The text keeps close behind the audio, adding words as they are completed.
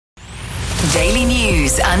Daily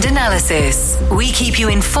news and analysis. We keep you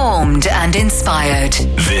informed and inspired.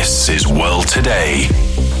 This is World Today.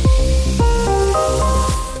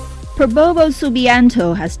 Prabowo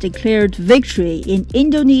Subianto has declared victory in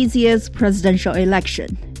Indonesia's presidential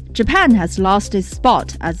election. Japan has lost its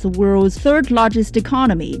spot as the world's third-largest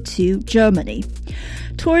economy to Germany.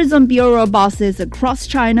 Tourism bureau bosses across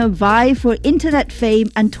China vie for internet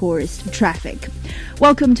fame and tourist traffic.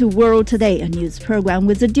 Welcome to World Today, a news program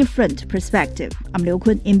with a different perspective. I'm Liu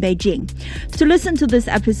Kun in Beijing. To listen to this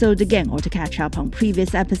episode again or to catch up on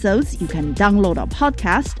previous episodes, you can download our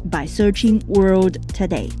podcast by searching World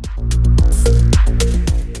Today.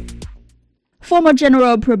 Former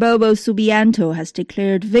General Prabowo Subianto has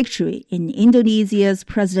declared victory in Indonesia's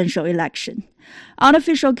presidential election.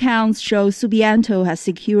 Unofficial counts show Subianto has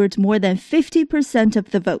secured more than 50%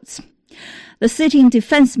 of the votes. The sitting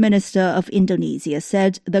defense minister of Indonesia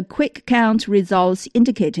said the quick count results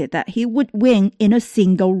indicated that he would win in a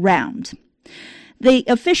single round. The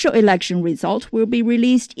official election result will be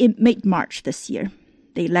released in mid-March this year.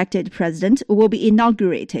 The elected president will be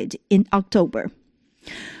inaugurated in October.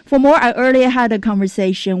 For more, I earlier had a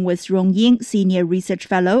conversation with Rong Ying, Senior Research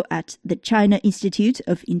Fellow at the China Institute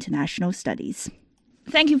of International Studies.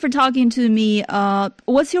 Thank you for talking to me.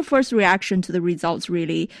 What's your first reaction to the results,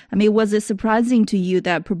 really? I mean, was it surprising to you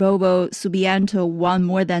that Prabowo Subianto won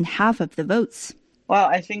more than half of the votes? Well,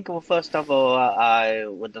 I think, first of all, I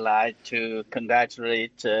would like to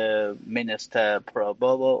congratulate Minister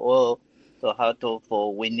Prabowo Subianto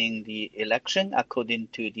for winning the election according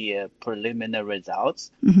to the preliminary results,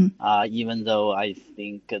 even though I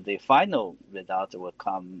think the final results will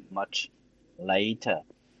come much later.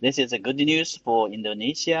 This is a good news for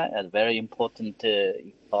Indonesia, a very important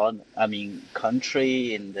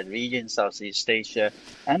country in the region, Southeast Asia,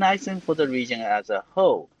 and I think for the region as a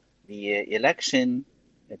whole. The election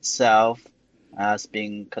itself has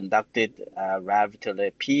been conducted relatively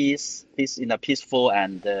in a peaceful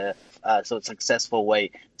and successful way.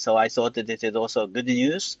 So I thought that this is also good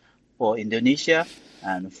news for Indonesia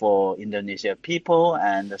and for Indonesia people,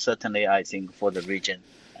 and certainly I think for the region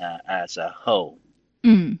as a whole.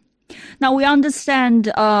 Now, we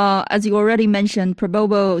understand, as you already mentioned,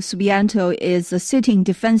 Prabowo Subianto is the sitting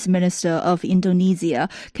defense minister of Indonesia.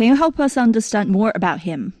 Can you help us understand more about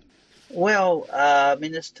him? Well,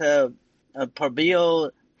 Minister Prabowo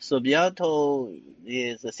Subianto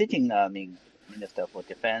is a sitting Minister for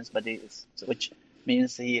Defense, which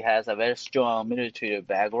means he has a very strong military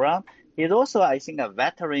background. He's also, I think, a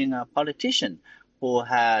veteran politician who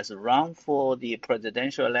has run for the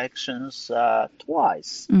presidential elections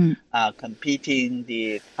twice, competing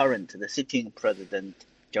the sitting president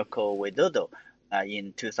Joko Widodo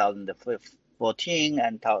in 2014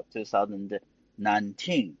 and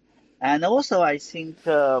 2019. And also, I think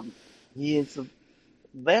he is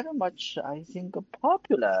very much,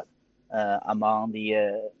 popular among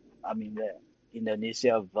the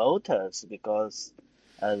Indonesia voters, because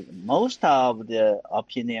most of the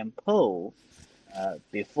opinion polls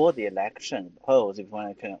before the election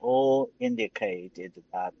can all indicated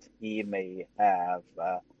that he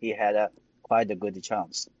had quite a good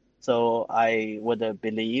chance. So I would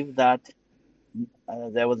believe that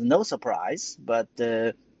there was no surprise, but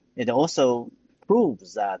it also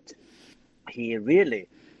proves that he really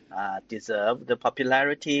deserved the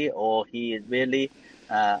popularity, or he really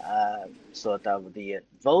the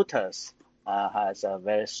voters has a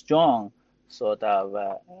very strong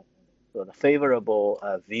favorable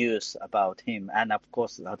views about him. And of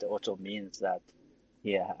course that also means that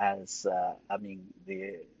he has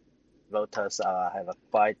the voters have a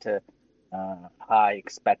quite high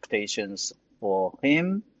expectations for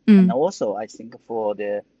him, and also I think for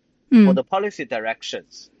the policy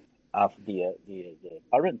directions of the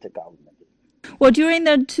current government. Well, during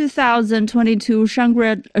the 2022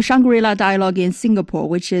 Shangri-La Dialogue in Singapore,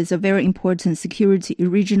 which is a very important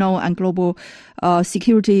regional and global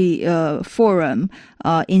security forum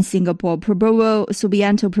in Singapore, Prabowo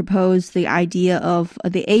Subianto proposed the idea of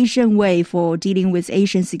the Asian way for dealing with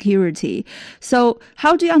Asian security. So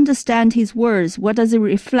how do you understand his words? What does it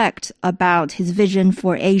reflect about his vision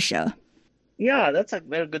for Asia? Yeah, that's a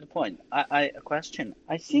very good point. I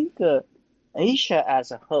think Asia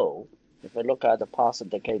as a whole, if we look at the past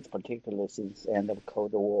decades, particularly since the end of the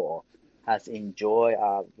Cold War, has enjoyed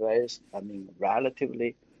a very,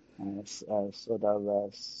 relatively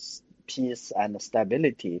peace and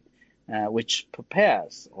stability, which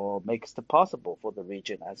prepares or makes it possible for the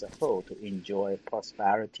region as a whole to enjoy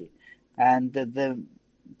prosperity. And the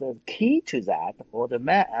key to that,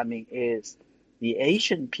 is the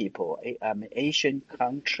Asian people, Asian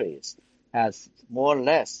countries has more or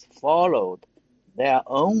less followed their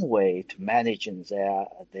own way to managing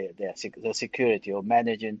the security or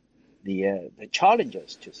managing the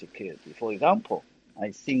challenges to security. For example,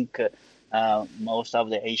 I think most of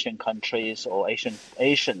the Asian countries or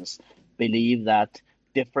Asians believe that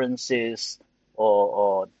differences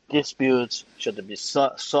or disputes should be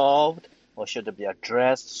solved or should be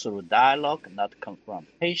addressed through dialogue, not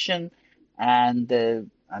confrontation, and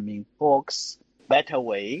talks better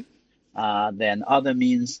way than other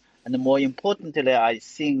means. And more importantly, I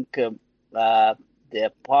think their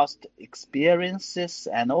past experiences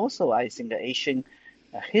and also I think the Asian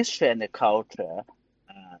history and the culture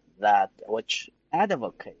that which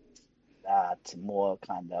advocates that more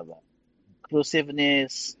kind of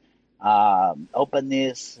inclusiveness,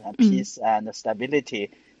 openness, peace, and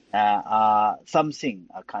stability are something,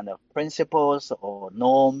 kind of principles or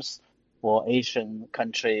norms for Asian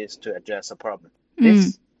countries to address a problem.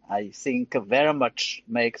 This, I think, very much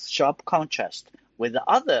makes sharp contrast with the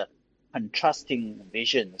other contrasting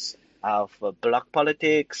visions of bloc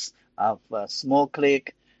politics, of small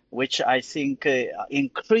clique, which I think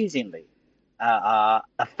increasingly are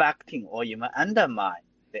affecting or even undermine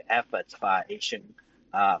the efforts by Asian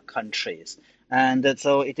countries. And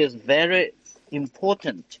so it is very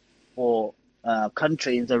important for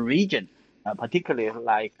countries in the region, particularly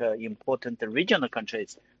like important regional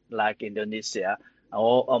countries like Indonesia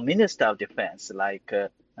or Minister of Defense like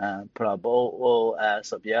Prabowo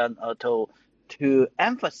Subianto to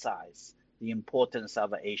emphasize the importance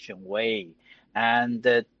of the Asian way.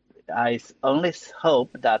 And I only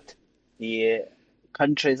hope that the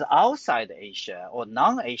countries outside Asia or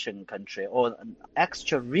non-Asian country or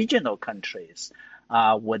extra-regional countries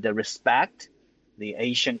would respect the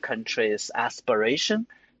Asian countries' aspiration,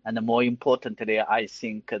 and more importantly, I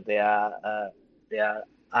think their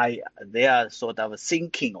sort of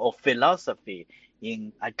thinking or philosophy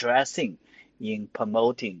in addressing, in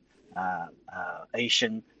promoting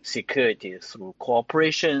Asian security through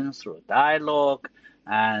cooperation, through dialogue,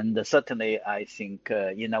 and certainly I think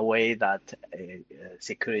in a way that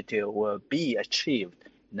security will be achieved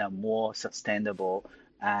in a more sustainable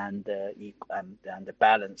and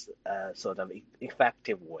balanced sort of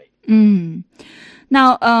effective way.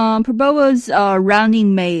 Now, Prabowo's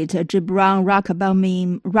running mate,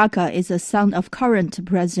 Gibran Raka, is a son of current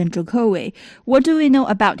President Jokowi. What do we know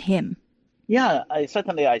about him? Yeah, I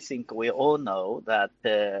think we all know that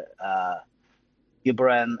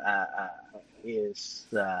Gibran is,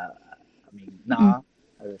 now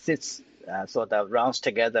sits sort of runs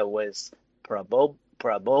together with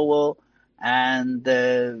Prabowo, and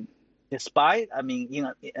despite,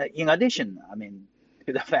 in addition,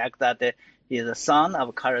 to the fact that he is a son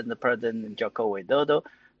of current President Joko Widodo,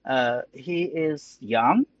 he is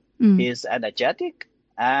young, he is energetic,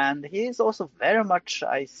 and he is also very much,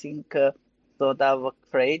 I think, sort of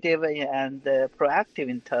creative and proactive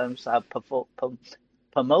in terms of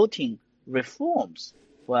promoting reforms.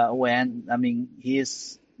 Well, he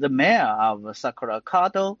is the mayor of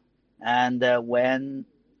Sakuracado, and when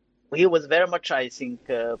he was very much, I think,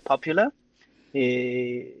 popular.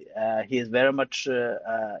 He is very much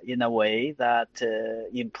in a way that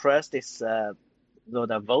impressed his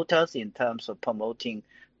sort of voters in terms of promoting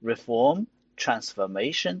reform,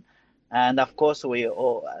 transformation, and of course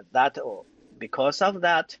because of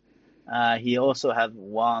that. He also have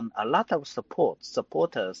won a lot of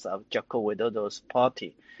supporters of Joko Widodo's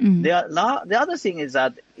party. The other thing is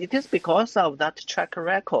that it is because of that track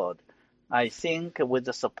record, I think, with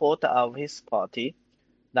the support of his party,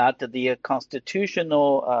 that the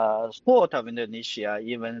constitutional court of Indonesia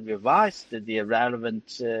even revised the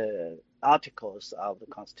relevant articles of the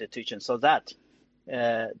constitution so that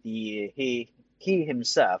he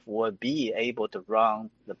himself will be able to run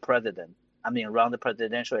the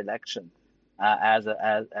presidential election as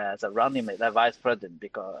a running mate, a vice president,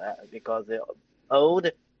 because the old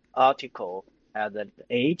article has an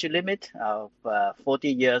age limit of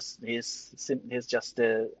 40 years. He's just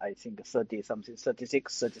I think 30 something,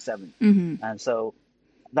 36, 37, and so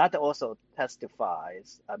that also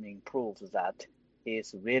proves that he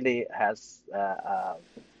really has a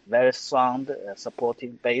very sound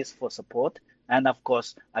supporting base for support, and of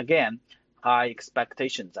course again, high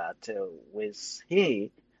expectations that with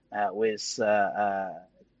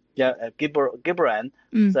Gibran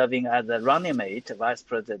serving as a running mate, vice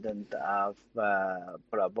president of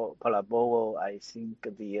Prabowo, I think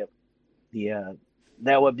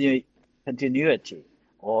there will be continuity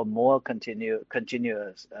or more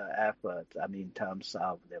continuous effort. In terms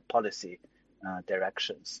of the policy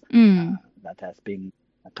directions that has been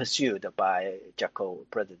pursued by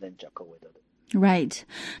President Joko Widodo. Right.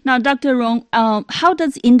 Now, Dr. Rong, how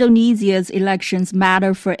does Indonesia's elections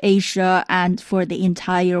matter for Asia and for the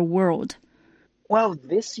entire world? Well,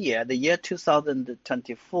 this year, the year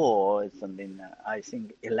 2024, is I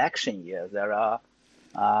think, election year. There are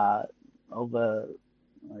over,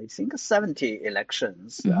 I think, 70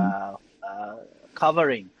 elections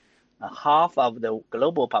covering half of the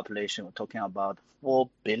global population. We're talking about 4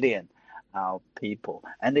 billion people.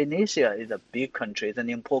 And Indonesia is a big country. It's an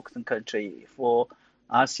important country for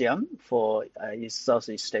ASEAN, for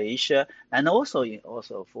Southeast Asia, and also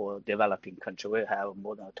for developing country. We have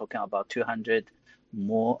more than talking about 200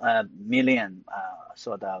 million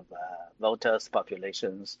voters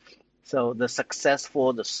populations. So the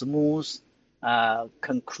successful, the smooth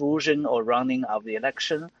conclusion or running of the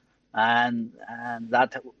election, and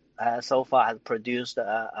that so far has produced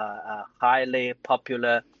a highly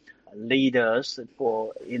popular leaders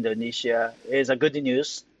for Indonesia is a good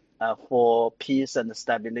news for peace and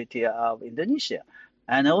stability of Indonesia.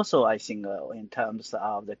 And also, I think in terms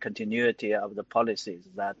of the continuity of the policies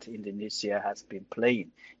that Indonesia has been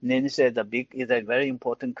playing. Indonesia is a very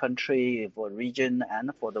important country for the region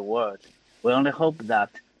and for the world. We only hope that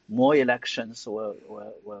more elections will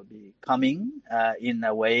be coming in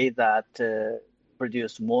a way that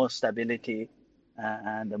produce more stability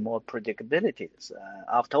and more predictability.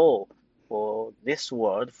 After all, for this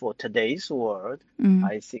world, for today's world,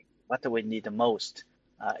 I think what we need the most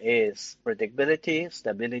is predictability,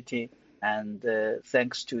 stability, and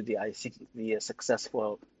thanks to the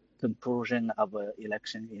successful conclusion of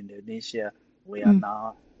election in Indonesia, we are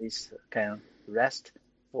now can rest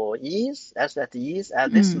at ease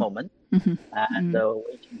at this moment, and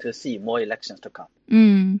waiting to see more elections to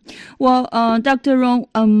come. Well, Dr. Rong,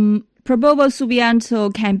 Prabowo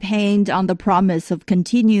Subianto campaigned on the promise of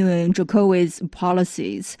continuing Jokowi's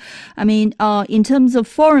policies. I mean, in terms of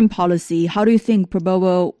foreign policy, how do you think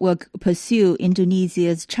Prabowo will pursue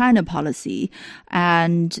Indonesia's China policy?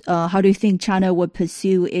 And how do you think China will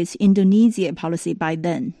pursue its Indonesia policy by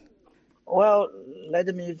then? Well, let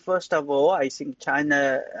me first of all, I think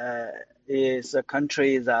China is a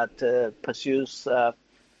country that pursues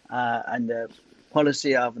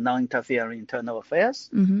policy of non-interfering internal affairs,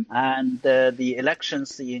 and the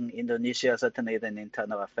elections in Indonesia certainly is an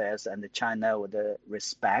internal affairs, and China would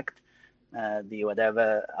respect the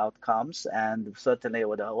whatever outcomes, and certainly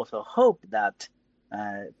would also hope that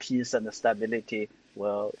peace and stability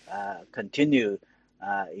will continue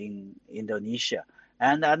in Indonesia.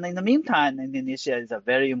 And in the meantime, Indonesia is a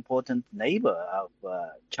very important neighbor of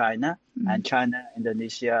China, and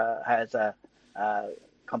Indonesia has a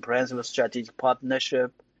comprehensive strategic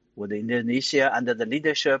partnership with Indonesia under the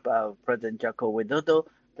leadership of President Joko Widodo.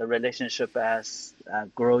 The relationship is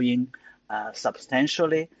growing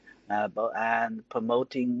substantially and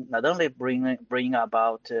promoting, not only bring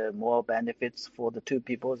about more benefits for the two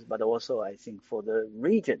peoples, but also I think for the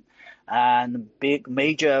region. And big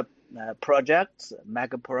major projects,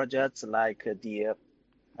 mega projects like the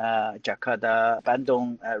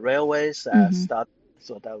Jakarta-Bandung railways start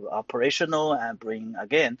sort of operational and bring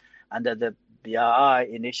again under the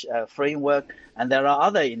BRI framework, and there are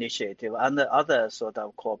other initiatives and other sort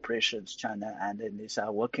of cooperations China and Indonesia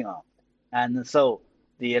are working on. And so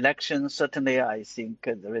the election, certainly I think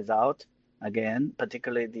the result, again,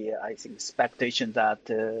 particularly I think expectation that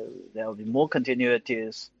there will be more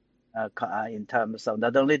continuities in terms of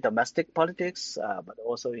not only domestic politics, but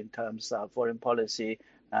also in terms of foreign policy,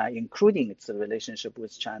 including its relationship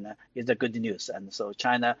with China, is the good news. And so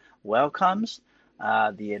China welcomes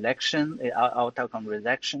the election, outcome of the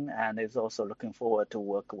election, and is also looking forward to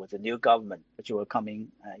work with the new government, which will come in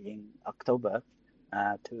October,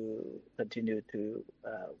 to continue to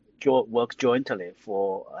work jointly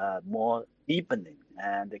for more deepening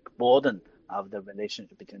and broaden of the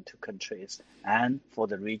relationship between two countries and for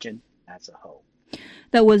the region as a whole.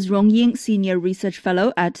 That was Rong Ying, Senior Research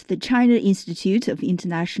Fellow at the China Institute of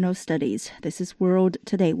International Studies. This is World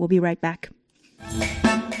Today. We'll be right back.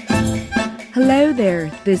 Hello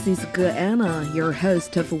there, this is Ge Anna, your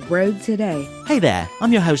host of World Today. Hey there,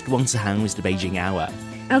 I'm your host Wang Zihang with the Beijing Hour.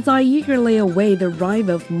 As I eagerly await the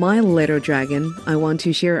arrival of my little dragon, I want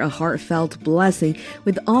to share a heartfelt blessing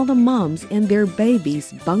with all the moms and their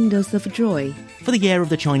babies, bundles of joy. For the year of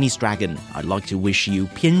the Chinese dragon, I'd like to wish you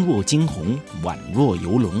翩若惊鸿,宛若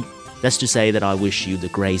游龙. That's to say that I wish you the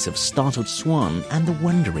grace of startled swan and the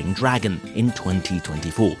wandering dragon in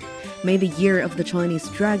 2024. May the year of the Chinese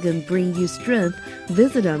dragon bring you strength,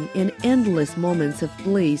 wisdom, and endless moments of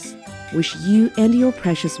bliss. Wish you and your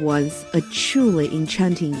precious ones a truly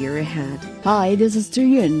enchanting year ahead. Hi, this is Tu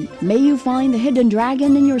Yun. May you find the hidden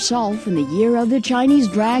dragon in yourself in the year of the Chinese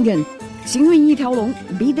dragon. 行运一条龙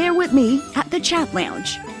Be there with me at the chat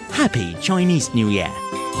lounge. Happy Chinese New Year!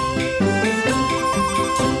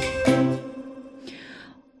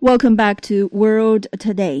 Welcome back to World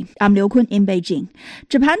Today. I'm Liu Kun in Beijing.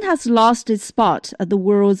 Japan has lost its spot as the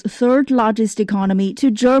world's third largest economy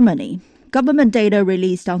to Germany. Government data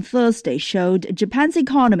released on Thursday showed Japan's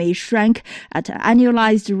economy shrank at an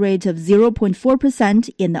annualized rate of 0.4%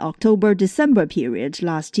 in the October-December period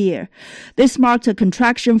last year. This marked a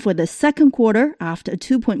contraction for the second quarter after a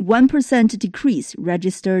 2.1% decrease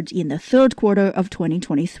registered in the third quarter of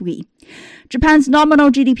 2023. Japan's nominal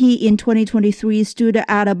GDP in 2023 stood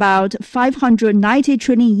at about 590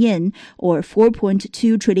 trillion yen, or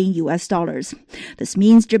 4.2 trillion US dollars. This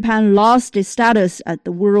means Japan lost its status as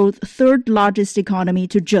the world's third largest economy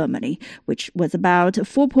to Germany, which was about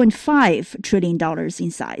 $4.5 trillion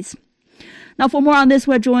in size. Now, for more on this,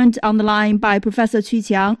 we're joined on the line by Professor Qu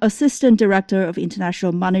Qiang, Assistant Director of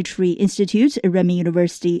International Monetary Institute at Renmin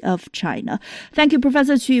University of China. Thank you,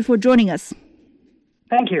 Professor Qu, for joining us.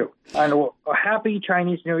 Thank you, and a happy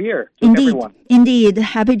Chinese New Year to everyone. Indeed.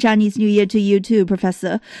 Happy Chinese New Year to you too,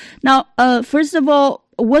 Professor. Now, first of all,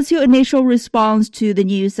 what's your initial response to the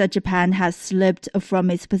news that Japan has slipped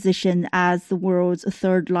from its position as the world's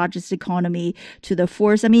third largest economy to the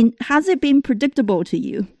fourth? I mean, has it been predictable to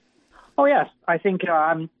you? Oh, yes. I think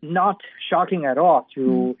I'm not shocking at all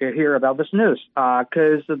to hear about this news,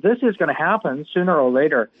 because this is going to happen sooner or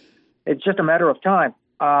later. It's just a matter of time.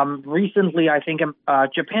 Recently, I think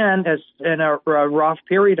Japan is in a rough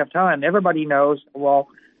period of time. Everybody knows,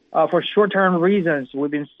 for short-term reasons,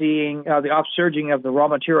 we've been seeing the upsurging of the raw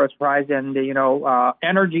materials price and,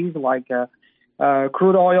 energies like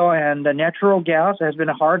crude oil and natural gas has been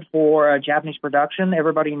hard for Japanese production.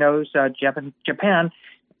 Everybody knows Japan.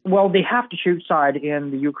 Well, they have to choose side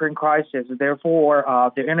in the Ukraine crisis.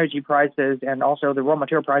 Therefore, the energy prices and also the raw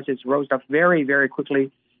material prices rose up very, very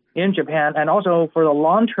quickly in Japan. And also for the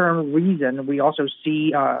long-term reason, we also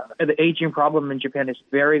see the aging problem in Japan is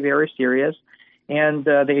very, very serious. And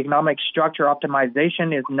the economic structure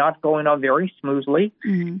optimization is not going on very smoothly.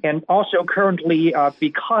 Mm-hmm. And also currently,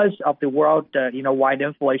 because of the world, wide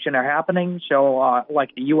inflation are happening. So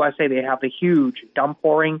like the USA, they have the huge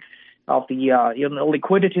downpouring of the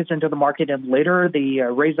liquidities into the market. And later, they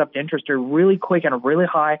raise up the interest rate really quick and really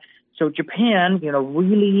high. So Japan,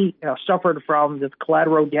 really suffered from this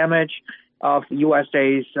collateral damage of the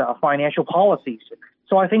USA's financial policies.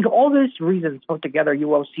 So I think all these reasons put together, you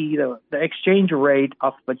will see the exchange rate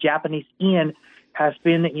of the Japanese yen has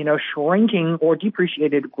been, shrinking or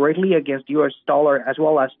depreciated greatly against U.S. dollar as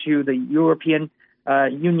well as to the European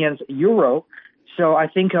Union's euro. So I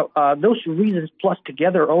think those reasons plus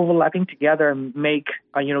together, overlapping together, make,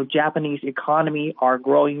 Japanese economy are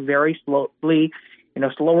growing very slowly,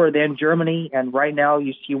 slower than Germany. And right now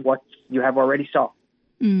you see what you have already saw.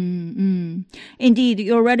 Mm-hmm. Indeed,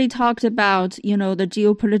 you already talked about, the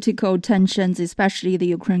geopolitical tensions, especially the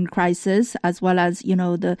Ukraine crisis, as well as,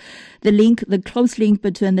 the close link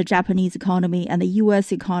between the Japanese economy and the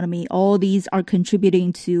U.S. economy. All these are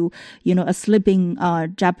contributing to, a slipping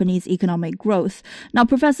Japanese economic growth. Now,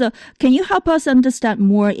 Professor, can you help us understand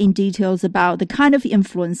more in details about the kind of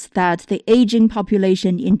influence that the aging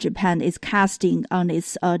population in Japan is casting on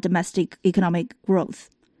its domestic economic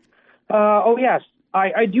growth? Yes.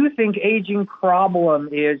 I do think aging problem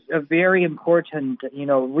is a very important,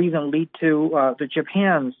 reason lead to the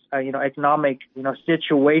Japan's, economic,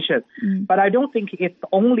 situation. Mm. But I don't think it's the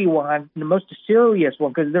only one, the most serious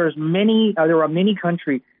one, because there are many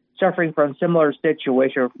countries suffering from similar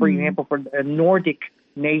situation. For example, for the Nordic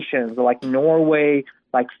nations like Norway,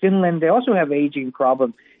 like Finland, they also have aging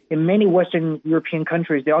problems. In many Western European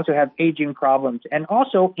countries, they also have aging problems. And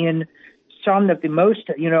also in some of the most,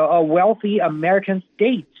 wealthy American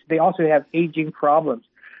states, they also have aging problems.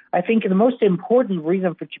 I think the most important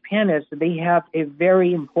reason for Japan is they have a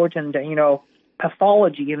very important,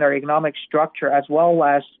 pathology in their economic structure as well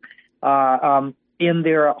as in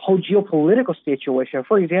their whole geopolitical situation.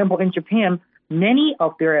 For example, in Japan, many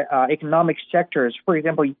of their economic sectors, for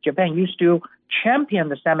example, Japan used to champion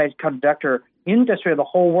the semiconductor industry of the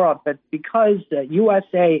whole world, but because the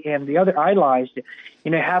USA and the other allies,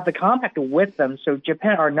 have the contact with them, so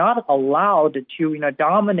Japan are not allowed to,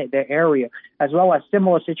 dominate the area, as well as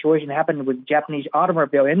similar situation happened with Japanese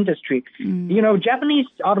automobile industry. Japanese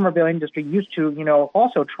automobile industry used to,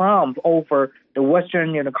 also triumph over the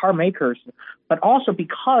Western, car makers, but also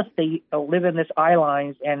because they live in these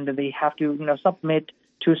islands and they have to, submit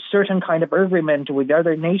to certain kind of agreement with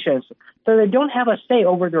other nations. So they don't have a say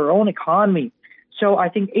over their own economy. So I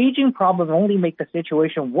think aging problem only make the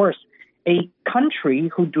situation worse. A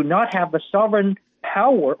country who do not have the sovereign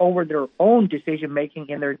power over their own decision-making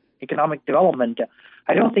in their economic development,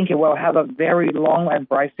 I don't think it will have a very long and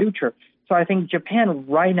bright future. So I think Japan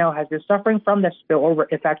right now has been suffering from the spillover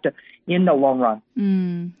effect in the long run.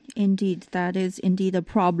 Indeed, that is indeed a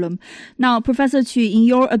problem. Now, Professor Chu, in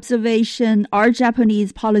your observation, are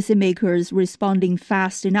Japanese policymakers responding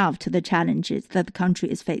fast enough to the challenges that the country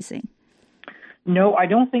is facing? No, I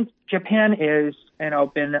don't think Japan is,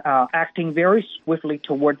 been acting very swiftly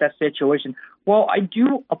toward that situation. Well, I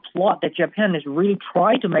do applaud that Japan has really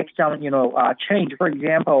tried to make some, change. For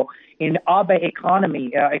example, in Abe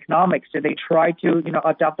economics, they try to,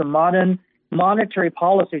 adopt the modern monetary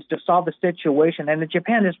policies to solve the situation. And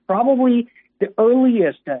Japan is probably the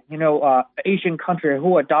earliest, Asian country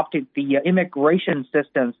who adopted the immigration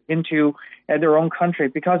systems into their own country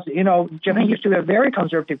because, Japan used to be a very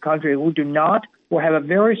conservative country who have a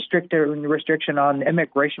very strict restriction on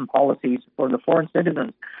immigration policies for the foreign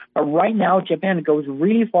citizens. But right now, Japan goes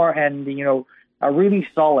really far and, really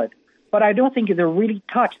solid. But I don't think they really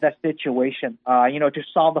touch that situation, to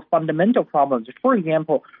solve the fundamental problems. For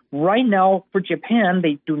example, right now for Japan,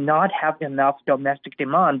 they do not have enough domestic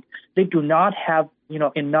demand. They do not have,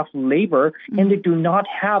 enough labor, and they do not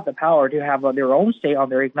have the power to have their own say on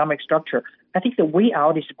their economic structure. I think the way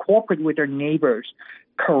out is to cooperate with their neighbors,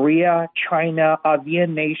 Korea, China,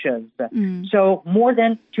 ASEAN nations. So more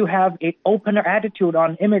than to have an opener attitude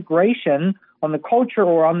on immigration, on the culture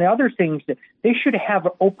or on the other things, they should have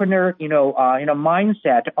an opener,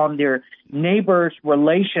 mindset on their neighbors'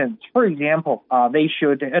 relations. For example, they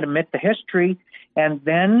should admit the history, and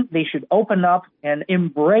then they should open up and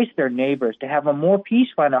embrace their neighbors to have a more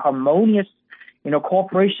peaceful and harmonious,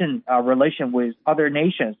 cooperation relation with other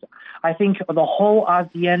nations. I think the whole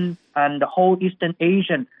ASEAN and the whole Eastern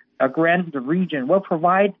Asian grand region will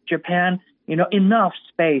provide Japan, enough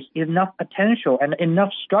space, enough potential, and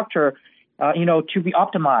enough structure to be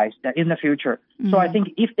optimized in the future. So I think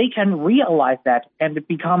if they can realize that and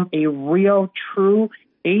become a real, true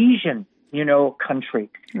Asian, country,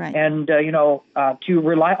 right, and, to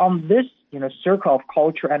rely on this, circle of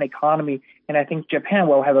culture and economy, and I think Japan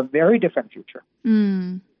will have a very different future.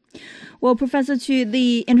 Well, Professor Chu,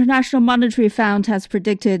 the International Monetary Fund has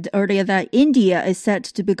predicted earlier that India is set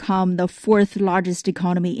to become the fourth largest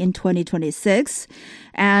economy in 2026,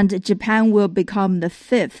 and Japan will become the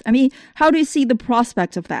fifth. I mean, how do you see the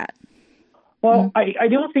prospect of that? Well, I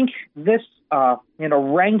don't think this,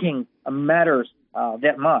 ranking matters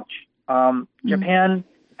that much. Japan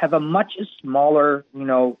have a much smaller,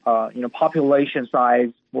 population size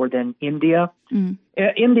more than India.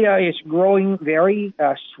 India is growing very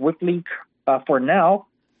swiftly for now,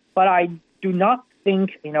 but I do not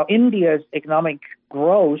think, India's economic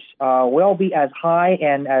growth will be as high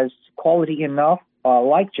and as quality enough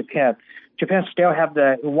like Japan. Japan still have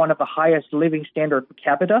one of the highest living standard per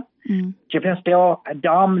capita. Japan still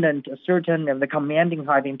dominant certain and the commanding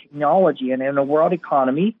height in technology and in the world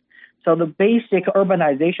economy. So the basic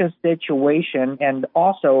urbanization situation and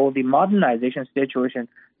also the modernization situation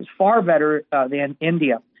is far better than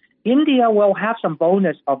India. India will have some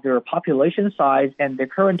bonus of their population size and the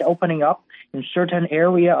current opening up in certain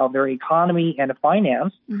area of their economy and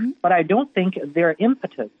finance. But I don't think their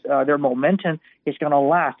impetus, their momentum is going to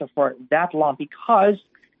last for that long because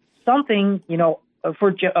something,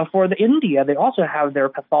 for the India, they also have their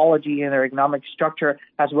pathology and their economic structure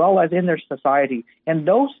as well as in their society. And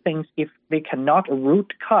those things, if they cannot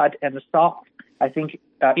root cut and solve, I think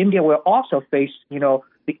India will also face,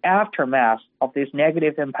 the aftermath of this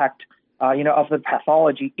negative impact, of the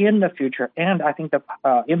pathology in the future. And I think the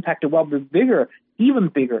impact will be bigger, even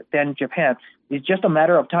bigger than Japan. It's just a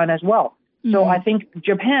matter of time as well. So I think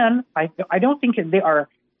Japan, I don't think they are,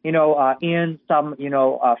 in some,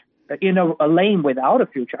 in a lane without a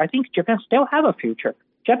future. I think Japan still have a future.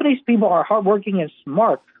 Japanese people are hardworking and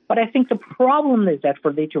smart, but I think the problem is that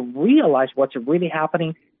for they to realize what's really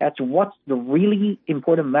happening, that's what's the really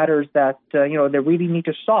important matters that, they really need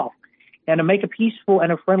to solve. And to make a peaceful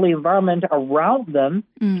and a friendly environment around them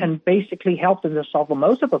can basically help them to solve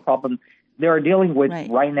most of the problem they're dealing with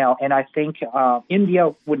right now. And I think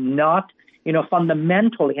India would not,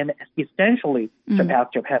 fundamentally and essentially surpass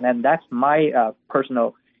Japan. And that's my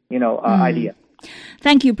personal idea.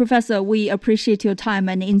 Thank you, Professor. We appreciate your time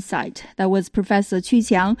and insight. That was Professor Qu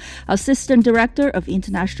Qiang, Assistant Director of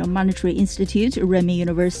International Monetary Institute, Renmin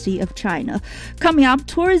University of China. Coming up,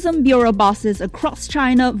 tourism bureau bosses across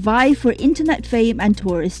China vie for internet fame and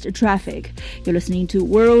tourist traffic. You're listening to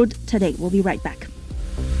World Today. We'll be right back.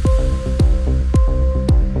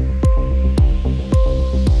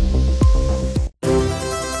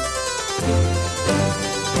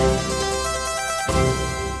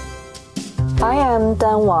 I am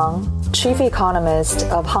Fan Wang, Chief Economist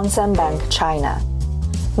of Hang Seng Bank, China.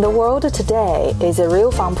 The World Today is a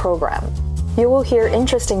real fun program. You will hear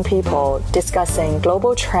interesting people discussing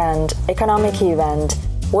global trend, economic event,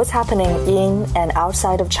 what's happening in and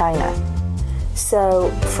outside of China. So,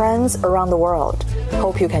 friends around the world,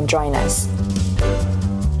 hope you can join us.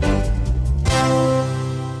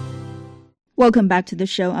 Welcome back to the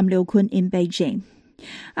show. I'm Liu Kun in Beijing.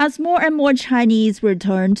 As more and more Chinese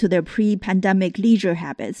return to their pre-pandemic leisure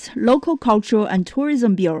habits, local cultural and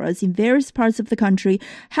tourism bureaus in various parts of the country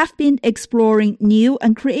have been exploring new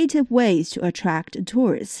and creative ways to attract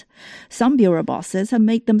tourists. Some bureau bosses have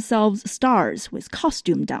made themselves stars with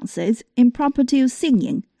costume dances, impromptu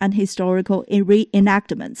singing, and historical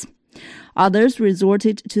reenactments. Others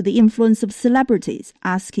resorted to the influence of celebrities,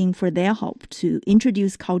 asking for their help to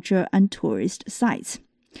introduce culture and tourist sites.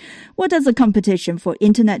 What does a competition for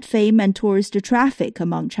internet fame and tourist traffic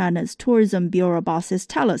among China's tourism bureau bosses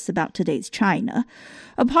tell us about today's China?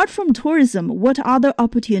 Apart from tourism, what other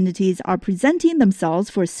opportunities are presenting themselves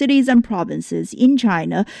for cities and provinces in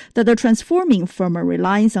China that are transforming from a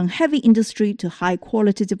reliance on heavy industry to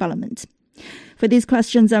high-quality development? For these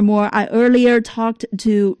questions and more, I earlier talked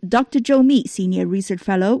to Dr. Zhou Mi, Senior Research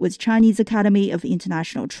Fellow with Chinese Academy of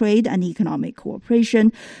International Trade and Economic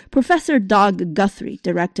Cooperation, Professor Doug Guthrie,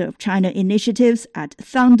 Director of China Initiatives at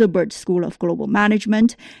Thunderbird School of Global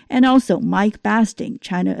Management, and also Mike Basting,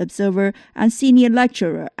 China Observer and Senior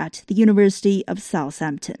Lecturer at the University of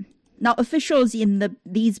Southampton. Now, officials in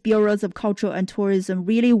these bureaus of culture and tourism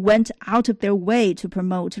really went out of their way to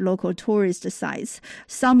promote local tourist sites.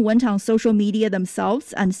 Some went on social media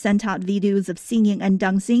themselves and sent out videos of singing and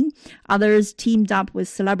dancing. Others teamed up with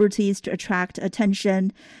celebrities to attract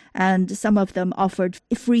attention, and some of them offered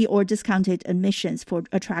free or discounted admissions for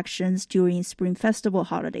attractions during Spring Festival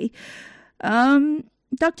holiday. Dr.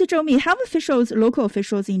 Zhou Mi, have local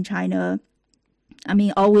officials in China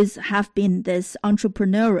always have been this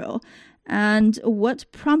entrepreneurial, and what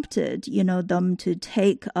prompted, them to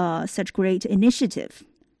take such great initiative?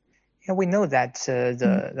 Yeah, we know that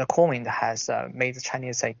the COVID has made the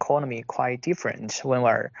Chinese economy quite different. When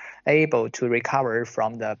we're able to recover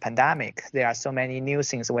from the pandemic, there are so many new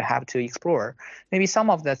things we have to explore. Maybe some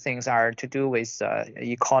of the things are to do with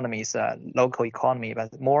economies, local economy,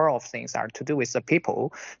 but more of things are to do with the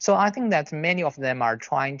people. So I think that many of them are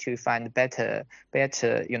trying to find better,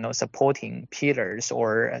 supporting pillars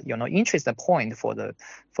or interest point for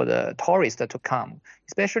the tourists to come.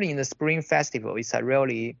 Especially in the Spring Festival, it's a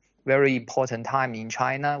really very important time in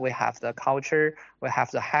China. We have the culture, we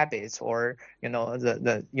have the habits, or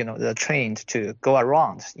the trend to go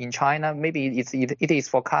around in China. Maybe it is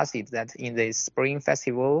forecasted that in the Spring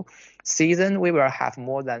Festival season we will have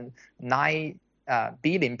more than 9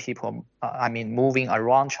 billion people moving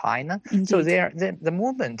around China. Indeed. So the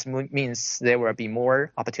movement means there will be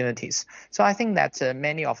more opportunities. So I think that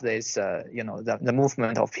many of this the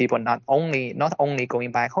movement of people not only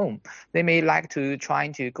going back home, they may like to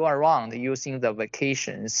trying to go around using the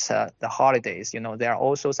vacations, the holidays. There are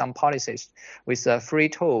also some policies with free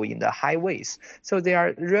toll in the highways. So there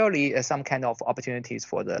are really some kind of opportunities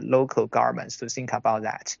for the local governments to think about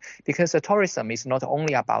that, because the tourism is not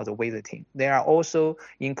only about the visiting. There are also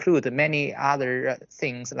include many other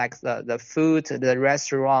things like the food, the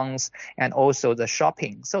restaurants, and also the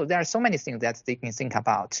shopping. So there are so many things that they can think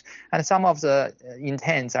about. And some of the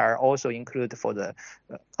intents are also included for the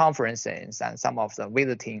conferences and some of the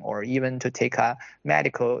visiting, or even to take a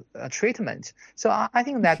medical treatment. So I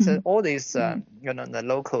think that all these, the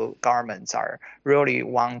local governments are really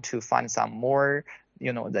want to find some more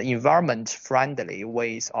the environment-friendly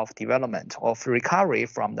ways of development, of recovery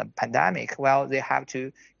from the pandemic. Well, they have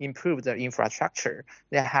to improve the infrastructure.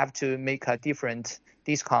 They have to make a different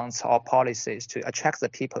discounts or policies to attract the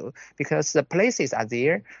people, because the places are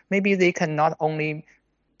there. Maybe they can not only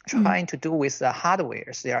trying to do with the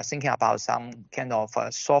hardware. They are thinking about some kind of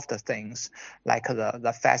soft things like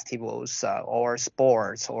the festivals or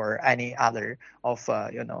sports or any other of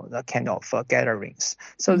the kind of gatherings.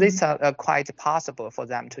 So these are quite possible for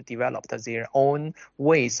them to develop their own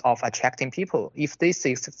ways of attracting people. If this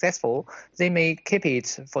is successful, they may keep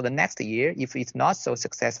it for the next year. If it's not so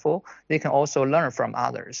successful, they can also learn from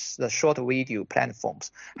others. The short video platforms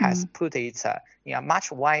has put it in a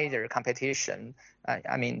much wider competition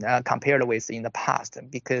compared with in the past,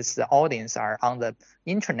 because the audience are on the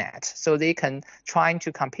internet, so they can try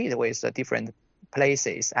to compete with the different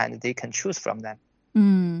places and they can choose from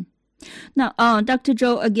them. Now, Dr.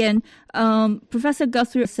 Zhou, again, Professor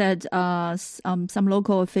Guthrie said some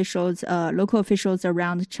local officials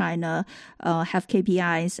around China have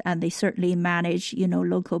KPIs, and they certainly manage,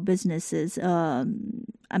 local businesses.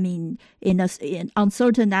 In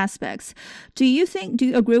certain aspects. Do you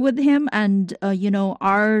agree with him? And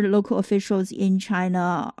are local officials in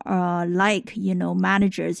China like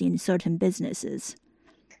managers in certain businesses?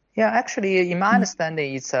 Yeah, actually, in my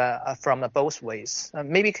understanding, it's from both ways.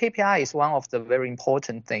 Maybe KPI is one of the very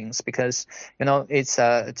important things because, it's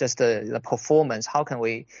just the performance. How can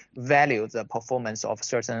we value the performance of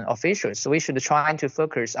certain officials? So we should try to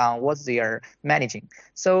focus on what they are managing.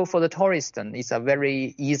 So for the tourists, it's a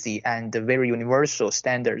very easy and very universal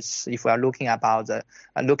standards. If we are looking at the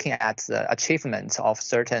achievements of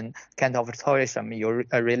certain kind of tourism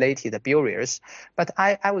related barriers, but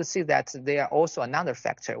I would say that there are also another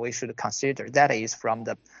factor we should consider. That is from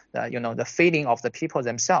the feeling of the people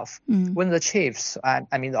themselves. When the chiefs,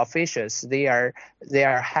 the officials, they are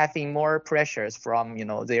having more pressures from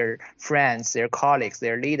their friends, their colleagues,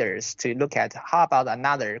 their leaders to look at how about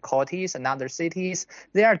another counties, another cities.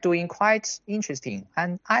 They are doing quite interesting,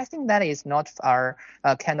 and I think that is not our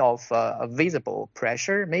kind of visible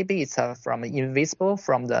pressure. Maybe it's from invisible,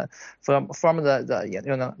 from the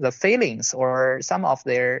feelings or some of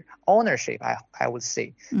their ownership. I would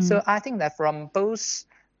say. So I think that from both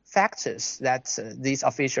factors that these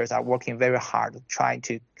officials are working very hard, trying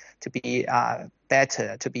to be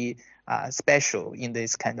better, to be special in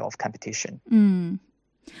this kind of competition.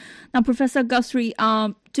 Now, Professor Guthrie,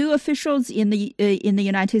 do officials in the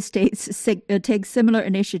United States take similar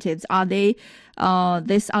initiatives? Are they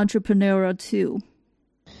this entrepreneurial too?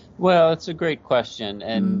 Well, it's a great question,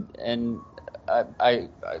 and I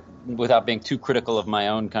without being too critical of my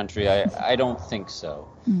own country, I don't think so.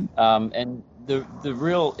 And the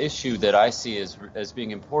real issue that I see as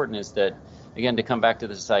being important is that, again, to come back to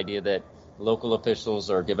this idea that local officials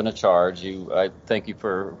are given a charge. I thank you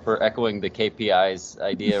for echoing the KPIs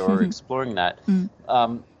idea or exploring that.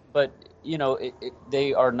 But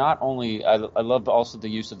they are not only. I love also the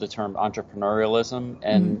use of the term entrepreneurialism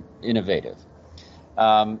and innovative.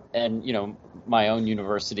 And my own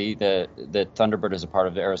university, that Thunderbird is a part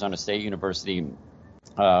of, the Arizona State University,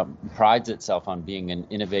 prides itself on being an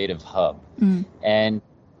innovative hub. And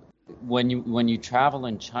when you travel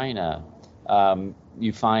in China,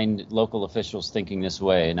 you find local officials thinking this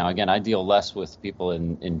way. Now, again, I deal less with people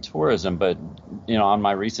in tourism, but on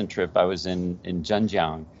my recent trip, I was in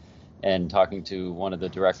Zhenjiang and talking to one of the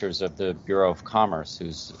directors of the Bureau of Commerce,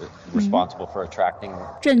 who's responsible for attracting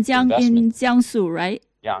Zhenjiang in Jiangsu, right?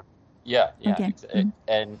 Yeah. Okay.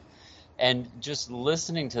 And just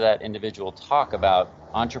listening to that individual talk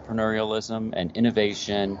about entrepreneurialism and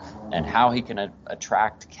innovation and how he can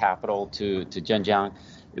attract capital to Zhenjiang,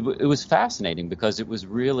 it was fascinating because it was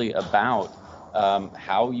really about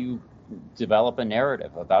how you develop a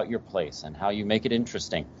narrative about your place and how you make it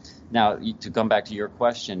interesting. Now, to come back to your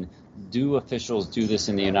question, do officials do this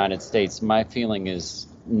in the United States? My feeling is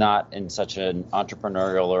not in such an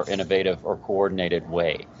entrepreneurial or innovative or coordinated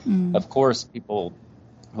way. Of course, people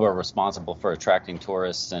who are responsible for attracting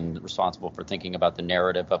tourists and responsible for thinking about the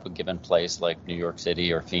narrative of a given place like New York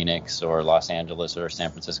City or Phoenix or Los Angeles or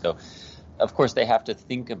San Francisco, of course, they have to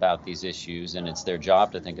think about these issues and it's their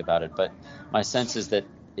job to think about it. But my sense is that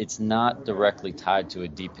it's not directly tied to a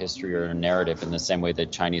deep history or a narrative in the same way that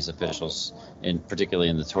Chinese officials, particularly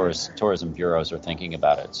in the tourism bureaus, are thinking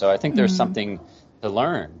about it. So I think there's something to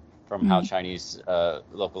learn from how Chinese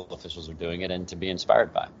local officials are doing it and to be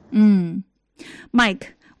inspired by.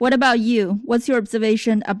 Mike, what about you? What's your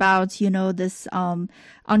observation about, this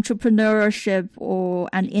entrepreneurship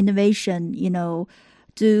and innovation,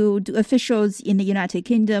 Do officials in the United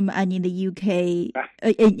Kingdom and in the UK,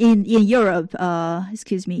 in Europe,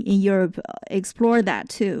 in Europe, explore that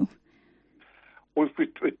too? Well, if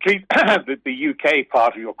we treat the UK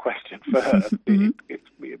part of your question first,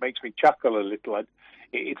 it makes me chuckle a little.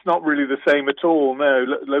 It's not really the same at all. No,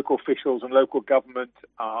 local officials and local government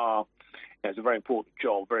are. It's a very important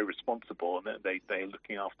job, very responsible, and they're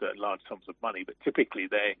looking after large sums of money. But typically,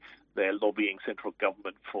 they're lobbying central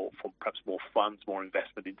government for perhaps more funds, more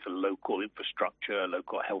investment into local infrastructure,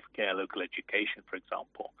 local healthcare, local education, for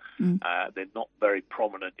example. They're not very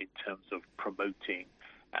prominent in terms of promoting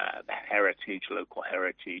the heritage, local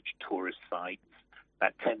heritage, tourist sites.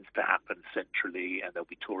 That tends to happen centrally, and there'll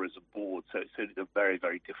be tourism boards. So it's a very,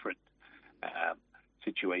 very different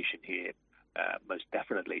situation here. Most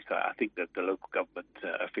definitely. So I think that the local government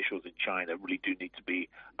officials in China really do need to be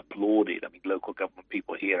applauded. I mean, local government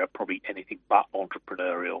people here are probably anything but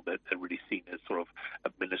entrepreneurial. They're really seen as sort of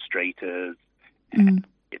administrators,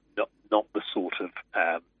 not the sort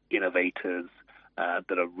of innovators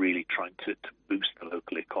that are really trying to boost the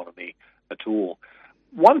local economy at all.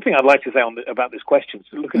 One thing I'd like to say about this question,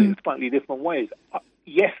 to look at it in slightly different ways.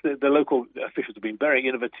 Yes, the local officials have been very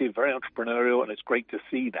innovative, very entrepreneurial, and it's great to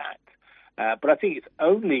see that. But I think it's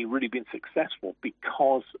only really been successful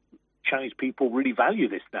because Chinese people really value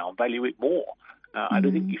this now and value it more. I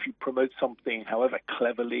don't think if you promote something, however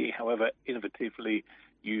cleverly, however innovatively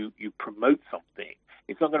you promote something,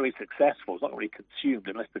 it's not going to be successful. It's not going to be consumed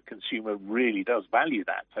unless the consumer really does value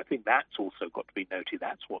that. So I think that's also got to be noted.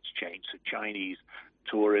 That's what's changed. So Chinese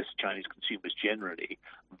tourists, Chinese consumers generally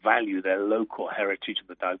value their local heritage and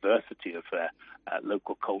the diversity of their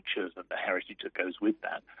local cultures and the heritage that goes with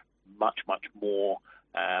that much, much more.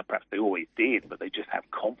 Perhaps they always did, but they just have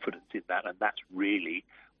confidence in that, and that's really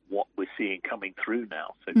what we're seeing coming through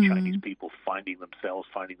now. So Chinese people finding themselves,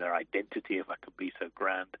 finding their identity, if I could be so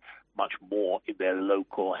grand, much more in their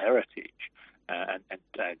local heritage. And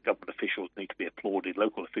government officials need to be applauded,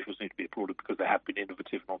 local officials need to be applauded because they have been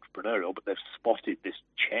innovative and entrepreneurial, but they've spotted this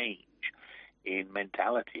change in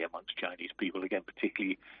mentality amongst Chinese people, again,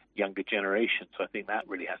 particularly younger generations. So I think that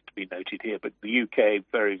really has to be noted here. But the UK,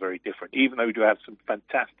 very, very different. Even though we do have some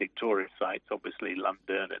fantastic tourist sites, obviously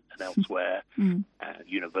London and elsewhere,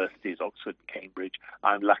 universities, Oxford, Cambridge.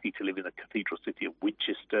 I'm lucky to live in the cathedral city of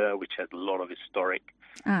Winchester, which has a lot of historic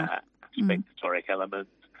historic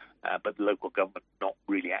elements, but the local government not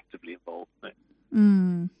really actively involved.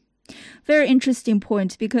 No. Very interesting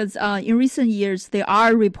point, because in recent years there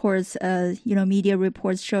are reports, media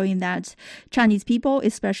reports showing that Chinese people,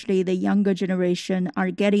 especially the younger generation,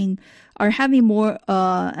 are having more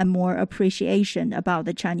and more appreciation about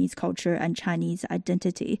the Chinese culture and Chinese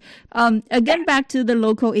identity. Again, back to the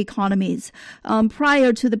local economies.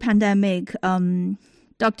 Prior to the pandemic,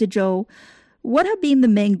 Dr. Zhou, what have been the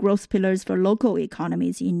main growth pillars for local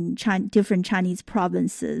economies in different Chinese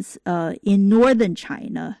provinces in northern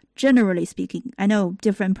China, generally speaking? I know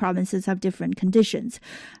different provinces have different conditions.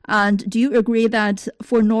 And do you agree that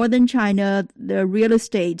for northern China, the real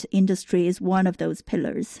estate industry is one of those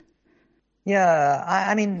pillars? Yeah,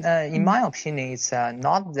 I mean, in my opinion, it's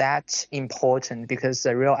not that important because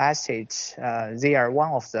the real estate, they are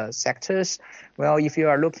one of the sectors. Well, if you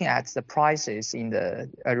are looking at the prices in the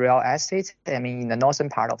real estate, I mean, in the northern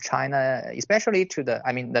part of China, especially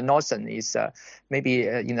the northern is maybe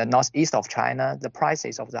in the northeast of China, the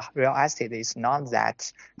prices of the real estate is not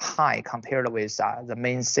that high compared with the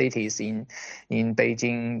main cities in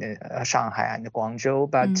Beijing, Shanghai, and Guangzhou,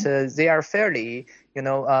 but they are fairly,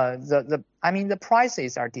 the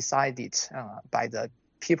prices are decided by the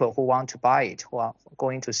people who want to buy it, who are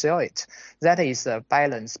going to sell it. That is a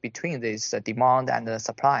balance between this demand and the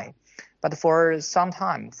supply. But for some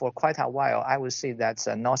time, for quite a while, I would say that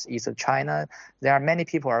northeast of China, there are many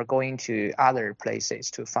people are going to other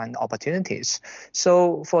places to find opportunities.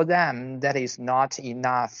 So for them, that is not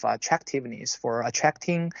enough attractiveness for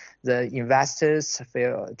attracting the investors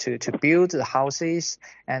to build the houses,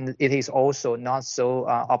 and it is also not so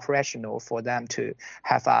operational for them to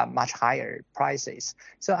have much higher prices.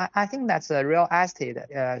 So I think that the real estate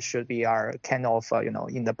should be our kind of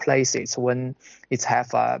in the places when it's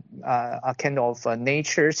have a kind of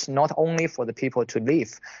natures, not only for the people to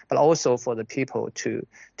live, but also for the people to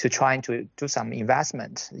try to do some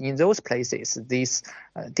investment. In those places, these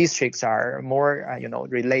districts are more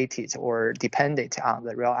related or dependent on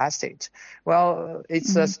the real estate. Well,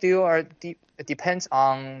 it's still depends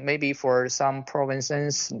on maybe for some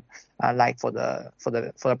provinces, like for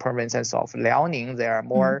the provinces of Liaoning, there are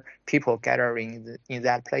more people gathering in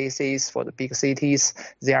that places. For the big cities,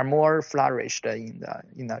 they are more flourished in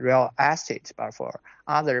the real estate. But for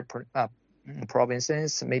other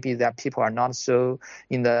provinces, maybe that people are not so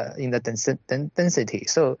in the density.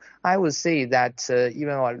 So I would say that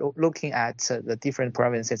even while looking at the different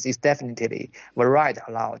provinces, it's definitely varied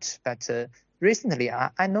a lot. But recently,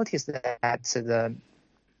 I noticed that the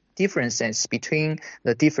differences between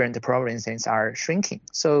the different provinces are shrinking.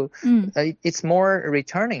 So it's more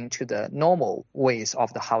returning to the normal ways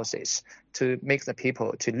of the houses to make the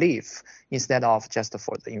people to live instead of just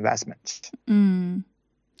for the investment.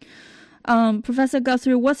 Professor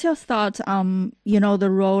Guthrie, what's your thought on, the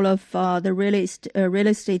role of the real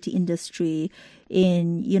estate industry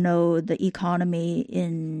in, the economy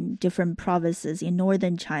in different provinces in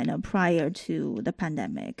northern China prior to the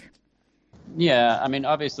pandemic? Yeah, I mean,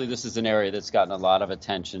 obviously this is an area that's gotten a lot of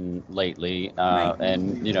attention lately.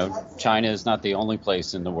 And, China is not the only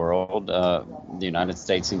place in the world, the United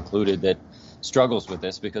States included, that struggles with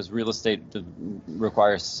this because real estate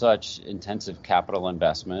requires such intensive capital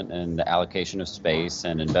investment and the allocation of space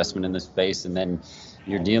and investment in the space. And then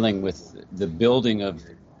you're dealing with the building of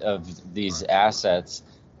these assets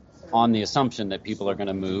on the assumption that people are going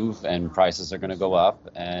to move and prices are going to go up,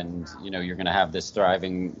 and you're going to have this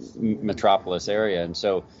thriving metropolis area. And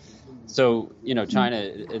so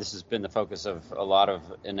China, this has been the focus of a lot of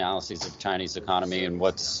analyses of Chinese economy and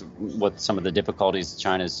what some of the difficulties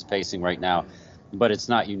China is facing right now. But it's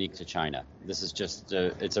not unique to China. This is just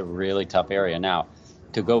it's a really tough area. Now,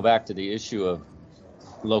 to go back to the issue of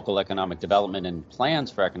local economic development and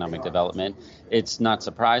plans for economic development, it's not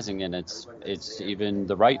surprising, and it's even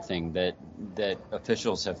the right thing that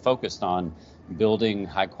officials have focused on building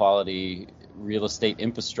high quality real estate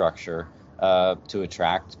infrastructure to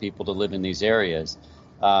attract people to live in these areas.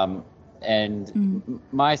 My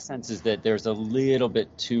sense is that there's a little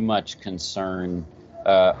bit too much concern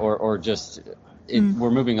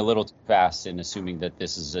we're moving a little too fast in assuming that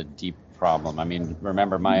this is a deep problem. I mean,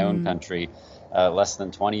 remember my own country less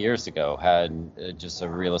than 20 years ago had just a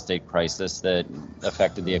real estate crisis that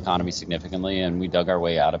affected the economy significantly, and we dug our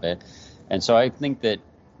way out of it. And so I think that,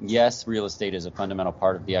 yes, real estate is a fundamental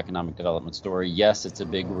part of the economic development story. Yes, it's a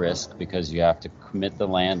big risk because you have to commit the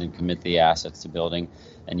land and commit the assets to building.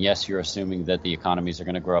 And yes, you're assuming that the economies are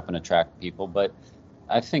going to grow up and attract people. But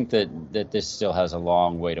I think that this still has a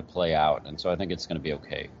long way to play out. And so I think it's going to be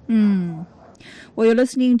okay. Well, you're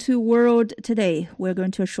listening to World Today. We're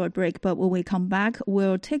going to a short break, but when we come back,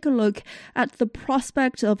 we'll take a look at the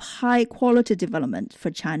prospect of high-quality development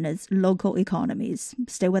for China's local economies.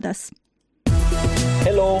 Stay with us.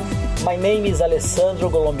 Hello, my name is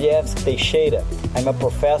Alessandro Golombieski Teixeira. I'm a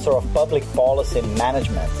professor of public policy and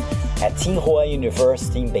management at Tsinghua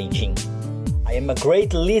University in Beijing. I am a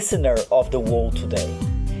great listener of The World Today.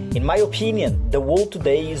 In my opinion, The World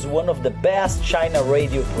Today is one of the best China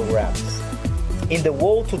radio programs. In The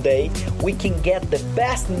World Today, we can get the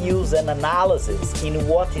best news and analysis in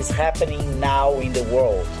what is happening now in the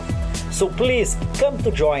world. So please, come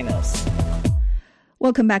to join us.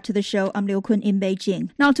 Welcome back to the show. I'm Liu Kun in Beijing.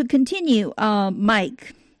 Now to continue,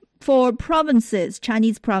 Mike, for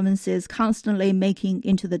Chinese provinces constantly making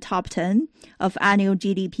into the top 10 of annual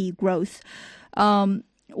GDP growth,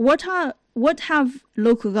 what have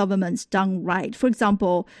local governments done right? For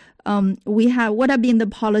example, what have been the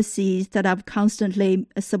policies that have constantly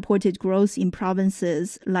supported growth in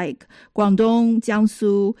provinces like Guangdong,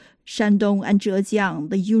 Jiangsu, Shandong, and Zhejiang,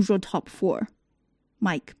 the usual top four?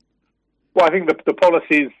 Mike? Well, I think the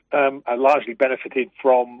policies are largely benefited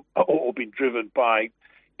from or been driven by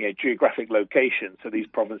geographic location. So these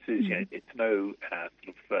provinces, it's no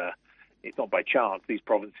it's not by chance. These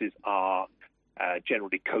provinces are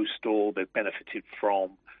generally coastal. They've benefited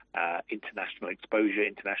from international exposure,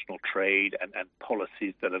 international trade, and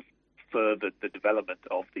policies that have furthered the development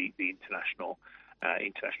of the international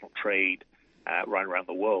trade right around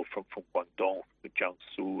the world, from Guangdong,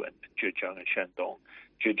 Jiangsu, and Zhejiang and Shandong.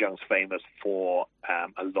 Zhejiang's famous for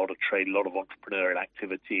a lot of trade, a lot of entrepreneurial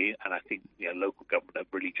activity, and I think local government have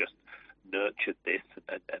really just nurtured this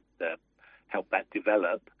and helped that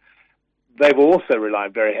develop. They've also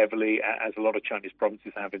relied very heavily, as a lot of Chinese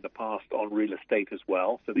provinces have in the past, on real estate as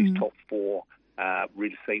well. So these top four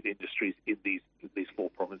real estate industries in these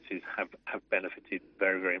four provinces have benefited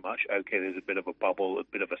very, very much. Okay, there's a bit of a bubble, a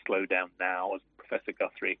bit of a slowdown now, as Professor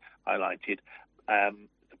Guthrie highlighted. It's a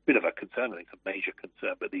bit of a concern, I think it's a major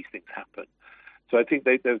concern, but these things happen. So I think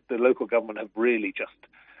the local government have really just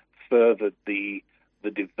furthered the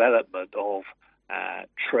development of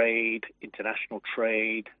trade, international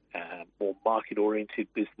trade, more market-oriented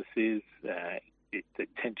businesses. They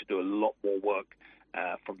tend to do a lot more work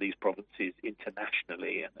from these provinces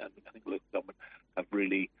internationally, and I think local government have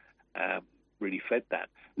really fed that.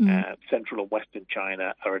 Central and Western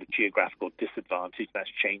China are at a geographical disadvantage. That's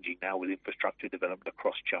changing now with infrastructure development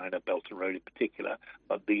across China, Belt and Road in particular,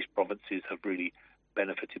 but these provinces have really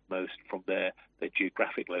benefited most from their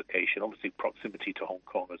geographic location. Obviously, proximity to Hong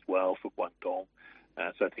Kong as well for Guangdong.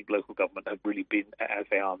 So I think local government have really been, as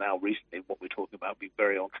they are now recently, what we're talking about, being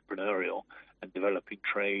very entrepreneurial and developing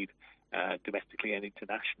trade domestically and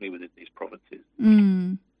internationally within these provinces.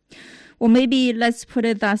 Well, maybe let's put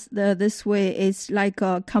it this way. It's like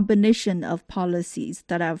a combination of policies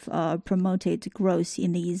that have promoted growth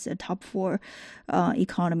in these top four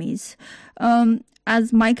economies.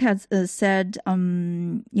 As Mike has said,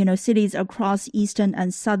 cities across eastern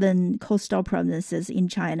and southern coastal provinces in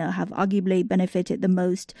China have arguably benefited the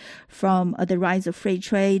most from the rise of free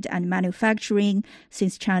trade and manufacturing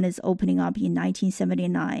since China's opening up in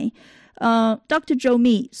 1979. Dr. Zhou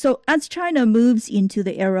Mi, so as China moves into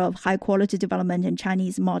the era of high-quality development and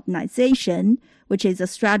Chinese modernization, which is a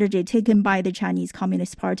strategy taken by the Chinese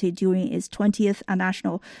Communist Party during its 20th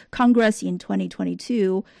National Congress in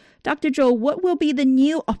 2022, Dr. Zhou, what will be the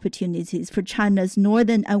new opportunities for China's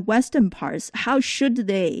northern and western parts? How should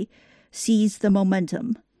they seize the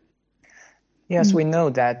momentum? Yes, we know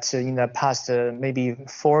that in the past maybe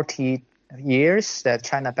 40 years that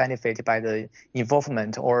China benefited by the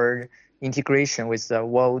involvement or integration with the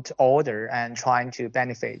world order and trying to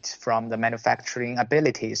benefit from the manufacturing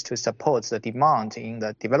abilities to support the demand in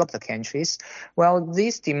the developed countries. Well,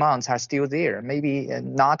 these demands are still there, maybe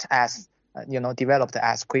not as developed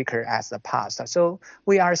as quicker as the past. So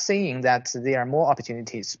we are seeing that there are more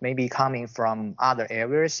opportunities maybe coming from other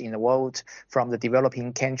areas in the world, from the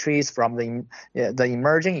developing countries, from the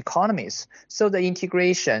emerging economies. So the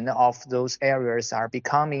integration of those areas are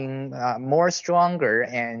becoming more stronger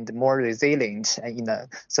and more resilient in a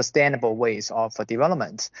sustainable ways of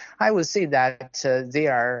development. I would say that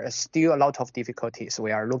there are still a lot of difficulties.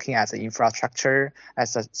 We are looking at the infrastructure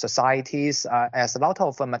as a societies, as a lot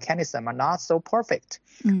of mechanisms are not so perfect,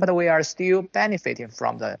 but we are still benefiting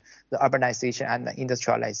from the urbanization and the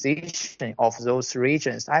industrialization of those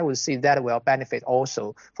regions. I would see that will benefit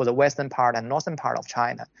also for the western part and northern part of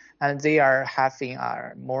China. And they are having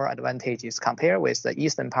more advantages compared with the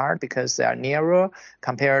eastern part because they are nearer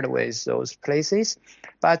compared with those places.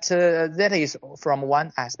 But that is from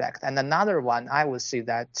one aspect. And another one, I would see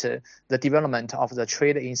that the development of the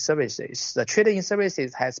trade in services. The trade in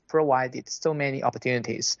services has provided so many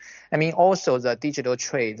opportunities. I mean, also the digital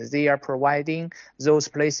trade, they are providing those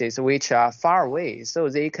places which are far away, so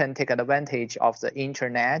they can take advantage of the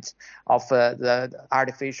internet, of the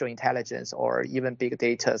artificial intelligence, or even big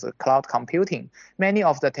data, the cloud computing. Many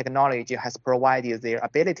of the technology has provided their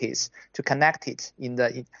abilities to connect it in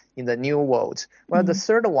the new world. Well, the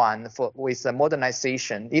third one with the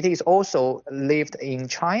modernization, it is also lived in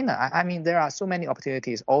China. I mean, there are so many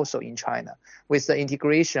opportunities also in China. With the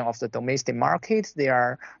integration of the domestic market, there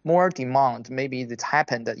are more demand. Maybe it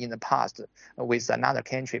happened in the past with another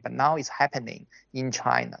country, but now it's happening in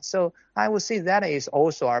China. So I would say that is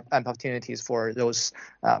also our opportunities for those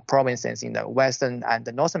provinces in the western and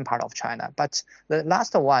the northern part of China. But the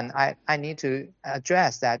last one, I need to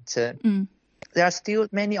address that there are still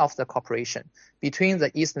many of the cooperation between the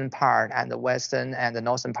eastern part and the western and the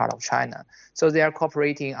northern part of China. So they are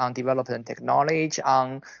cooperating on development technology,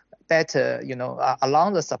 on better,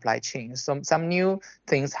 along the supply chain. Some new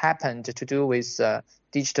things happened to do with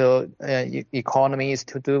digital economies,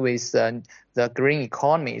 to do with the green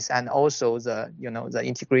economies, and also the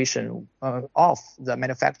integration of the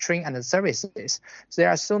manufacturing and the services. So there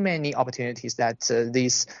are so many opportunities that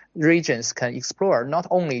these regions can explore, not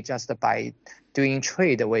only just by doing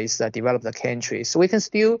trade with developed countries. So we can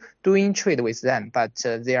still doing trade with them, but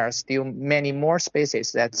there are still many more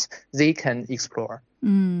spaces that they can explore.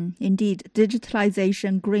 Indeed,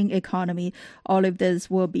 digitalization, green economy, all of this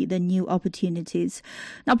will be the new opportunities.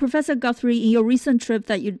 Now, Professor Guthrie, in your recent trip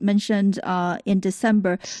that you mentioned in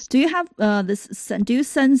December, do you have do you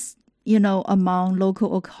sense, among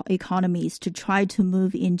local economies to try to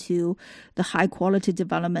move into the high quality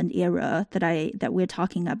development era that we're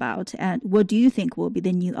talking about? And what do you think will be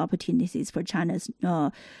the new opportunities for China's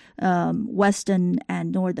western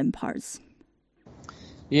and northern parts?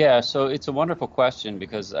 Yeah, so it's a wonderful question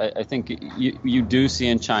because I think you do see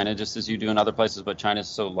in China, just as you do in other places, but China is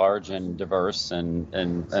so large and diverse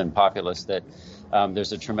and populous that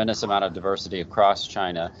there's a tremendous amount of diversity across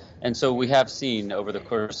China. And so we have seen over the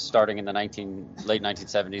course, starting in the late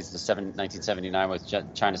 1970s to 1979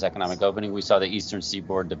 with China's economic opening, we saw the eastern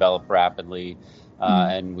seaboard develop rapidly,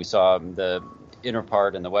 and we saw the inner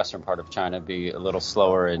part and the western part of China be a little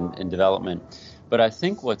slower in development. But I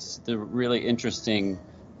think what's the really interesting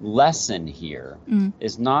lesson here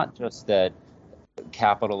is not just that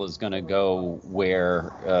capital is going to go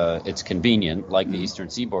where it's convenient, like the eastern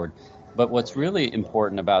seaboard, but what's really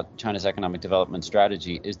important about China's economic development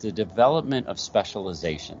strategy is the development of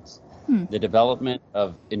specializations, the development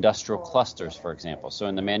of industrial clusters, for example. So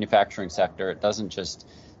in the manufacturing sector, it doesn't just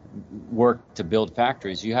work to build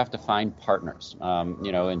factories. You have to find partners.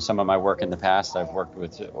 In some of my work in the past, I've worked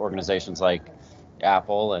with organizations like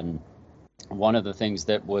Apple, and one of the things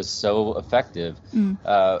that was so effective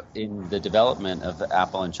in the development of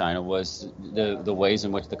Apple in China was the ways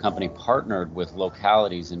in which the company partnered with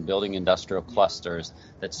localities in building industrial clusters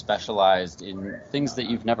that specialized in things that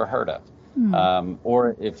you've never heard of.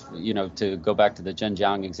 Or if, to go back to the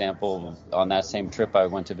Zhenjiang example, on that same trip, I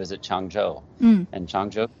went to visit Changzhou. And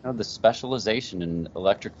Changzhou, the specialization in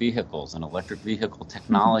electric vehicles and electric vehicle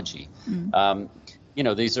technology.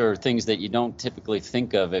 These are things that you don't typically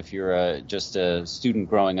think of if you're just a student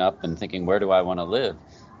growing up and thinking, where do I want to live?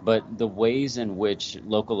 But the ways in which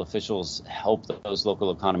local officials help those local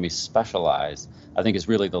economies specialize, I think, is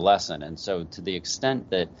really the lesson. And so to the extent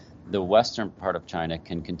that the western part of China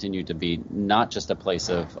can continue to be not just a place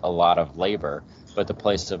of a lot of labor, but the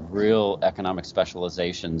place of real economic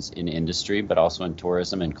specializations in industry, but also in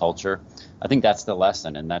tourism and culture, I think that's the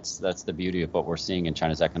lesson. And that's the beauty of what we're seeing in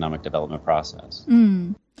China's economic development process.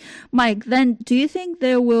 Mike, then do you think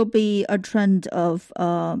there will be a trend of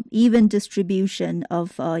even distribution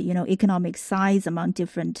of, economic size among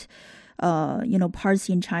different, parts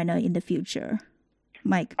in China in the future?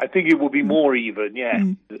 Mike? I think it will be more even, yes.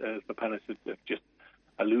 As the panelists have just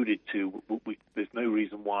alluded to, there's no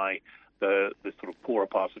reason why the sort of poorer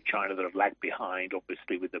parts of China that have lagged behind,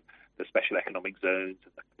 obviously, with the special economic zones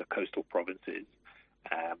and the coastal provinces.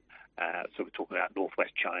 So we're talking about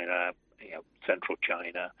northwest China, central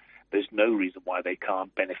China. There's no reason why they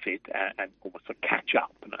can't benefit and almost catch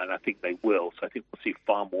up, and I think they will. So I think we'll see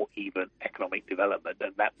far more even economic development,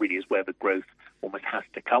 and that really is where the growth almost has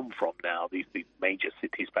to come from now. These major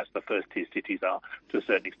cities, perhaps the first-tier cities, are to a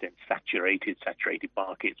certain extent saturated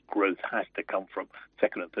markets. Growth has to come from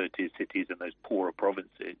second- and third-tier cities and those poorer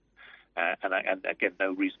provinces. And again,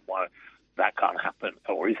 no reason why that can't happen,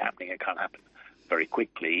 or is happening. It can't happen very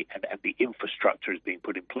quickly, and the infrastructure is being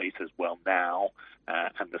put in place as well now,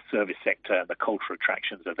 and the service sector and the cultural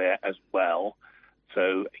attractions are there as well.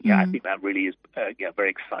 So, I think that really is a very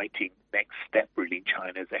exciting next step, really, in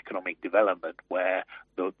China's economic development, where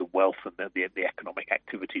the wealth and the economic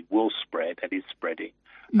activity will spread and is spreading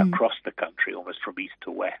across the country, almost from east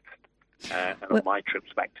to west. And on my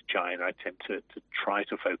trips back to China, I tend to try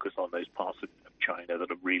to focus on those parts of China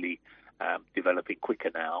that are really developing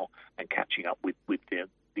quicker now and catching up with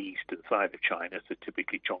the eastern side of China, so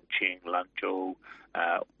typically Chongqing, Lanzhou,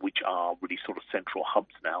 which are really sort of central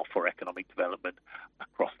hubs now for economic development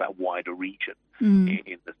across that wider region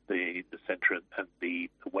in the center and the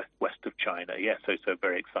west of China. So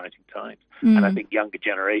very exciting times. And I think younger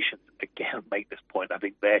generations, again, make this point. I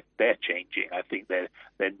think they're changing. I think they're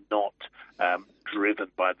not driven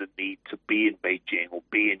by the need to be in Beijing or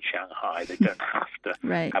be in Shanghai. They don't have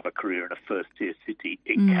to have a career in a first-tier city.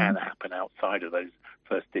 It can happen outside of those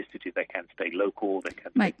first-tier cities. They can stay local. They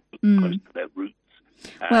can stay close to their roots.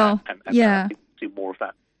 I think we'll see more of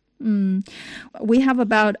that. We have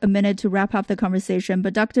about a minute to wrap up the conversation,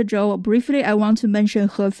 but Dr. Zhou, briefly, I want to mention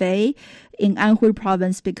Hefei in Anhui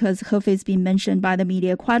province, because Hefei has been mentioned by the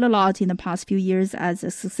media quite a lot in the past few years as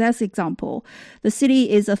a success example. The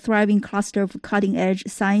city is a thriving cluster of cutting-edge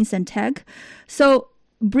science and tech. So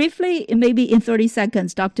briefly, maybe in 30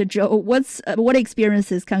 seconds, Dr. Zhou, what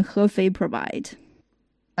experiences can Hefei provide?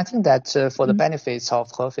 I think that for the benefits of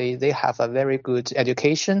Hefei, they have a very good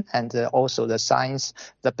education and also the science,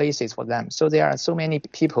 the basis for them. So there are so many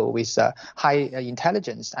people with high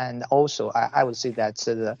intelligence, and also I would say that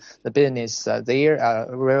the business there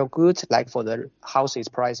are real good. Like for the houses,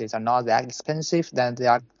 prices are not that expensive. Then they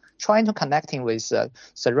are trying to connecting with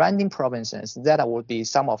surrounding provinces. That would be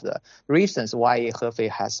some of the reasons why Hefei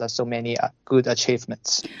has so many good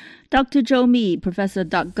achievements. Dr. Zhou Mi, Professor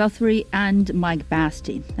Doug Guthrie, and Mike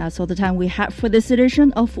Basti. That's all the time we have for this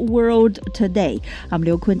edition of World Today. I'm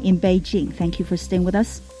Liu Kun in Beijing. Thank you for staying with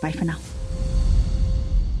us. Bye for now.